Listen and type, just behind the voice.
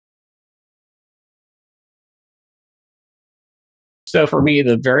So for me,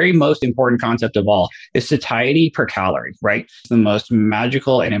 the very most important concept of all is satiety per calorie, right? It's the most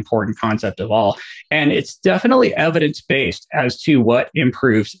magical and important concept of all. And it's definitely evidence-based as to what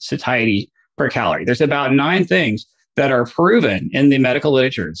improves satiety per calorie. There's about 9 things that are proven in the medical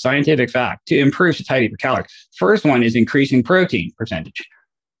literature, scientific fact, to improve satiety per calorie. First one is increasing protein percentage.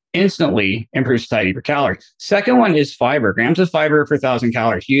 Instantly improves satiety per calorie. Second one is fiber, grams of fiber per 1,000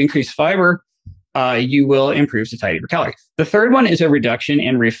 calories. You increase fiber, you will improve satiety per calorie. The third one is a reduction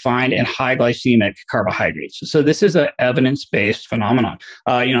in refined and high glycemic carbohydrates. So this is an evidence-based phenomenon.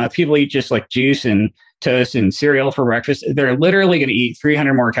 If people eat just like juice and toast and cereal for breakfast, they're literally going to eat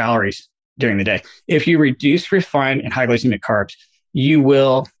 300 more calories during the day. If you reduce refined and high glycemic carbs, you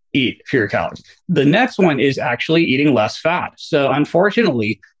will eat fewer calories. The next one is actually eating less fat. So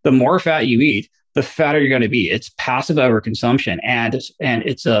unfortunately, the more fat you eat, the fatter you're going to be. It's passive overconsumption, and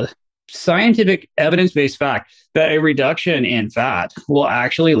it's a scientific evidence-based fact that a reduction in fat will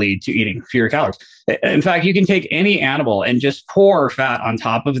actually lead to eating fewer calories. In fact, you can take any animal and just pour fat on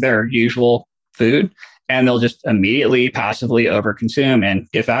top of their usual food, and they'll just immediately passively overconsume and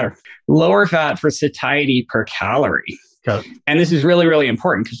get fatter. Lower fat for satiety per calorie. Okay. And this is really, really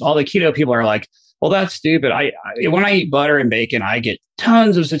important because all the keto people are like, well, that's stupid. When I eat butter and bacon, I get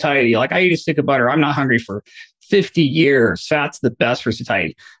tons of satiety. Like I eat a stick of butter, I'm not hungry for 50 years. Fat's the best for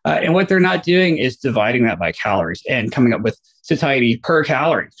satiety. And what they're not doing is dividing that by calories and coming up with satiety per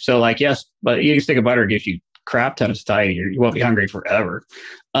calorie. So like, yes, but eating a stick of butter gives you crap ton of satiety, or you won't be hungry forever.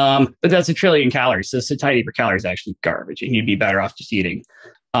 But that's 1 trillion calories. So satiety per calorie is actually garbage, and you'd be better off just eating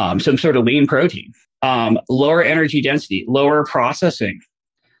some sort of lean protein. Lower energy density, lower processing,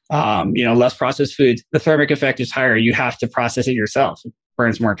 less processed foods. The thermic effect is higher. You have to process it yourself. It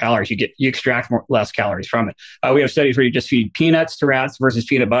burns more calories. You extract less calories from it. We have studies where you just feed peanuts to rats versus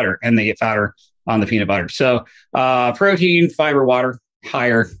peanut butter, and they get fatter on the peanut butter. So protein, fiber, water,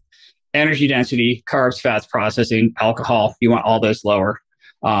 higher. Energy density, carbs, fats, processing, alcohol, you want all those lower.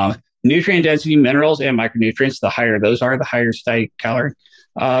 Nutrient density, minerals, and micronutrients, the higher those are, the higher satiety calorie.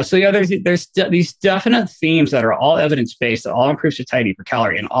 There's these definite themes that are all evidence-based, that all improve satiety per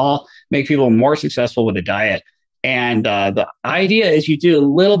calorie and all make people more successful with a diet. And the idea is you do a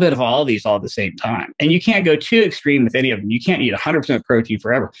little bit of all of these all at the same time. And you can't go too extreme with any of them. You can't eat 100% protein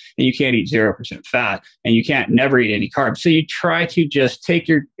forever, and you can't eat 0% fat, and you can't never eat any carbs. So you try to just take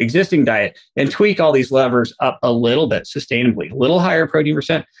your existing diet and tweak all these levers up a little bit sustainably. A little higher protein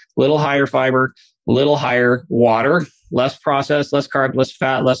percent, a little higher fiber, a little higher water, less processed, less carb, less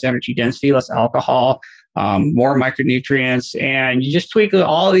fat, less energy density, less alcohol, more micronutrients. And you just tweak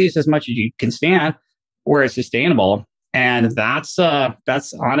all of these as much as you can stand, where it's sustainable. And that's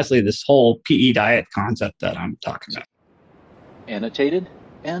honestly this whole PE diet concept that I'm talking about. Annotated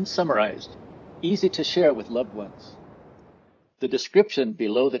and summarized, easy to share with loved ones. The description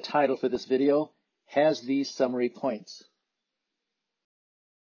below the title for this video has these summary points.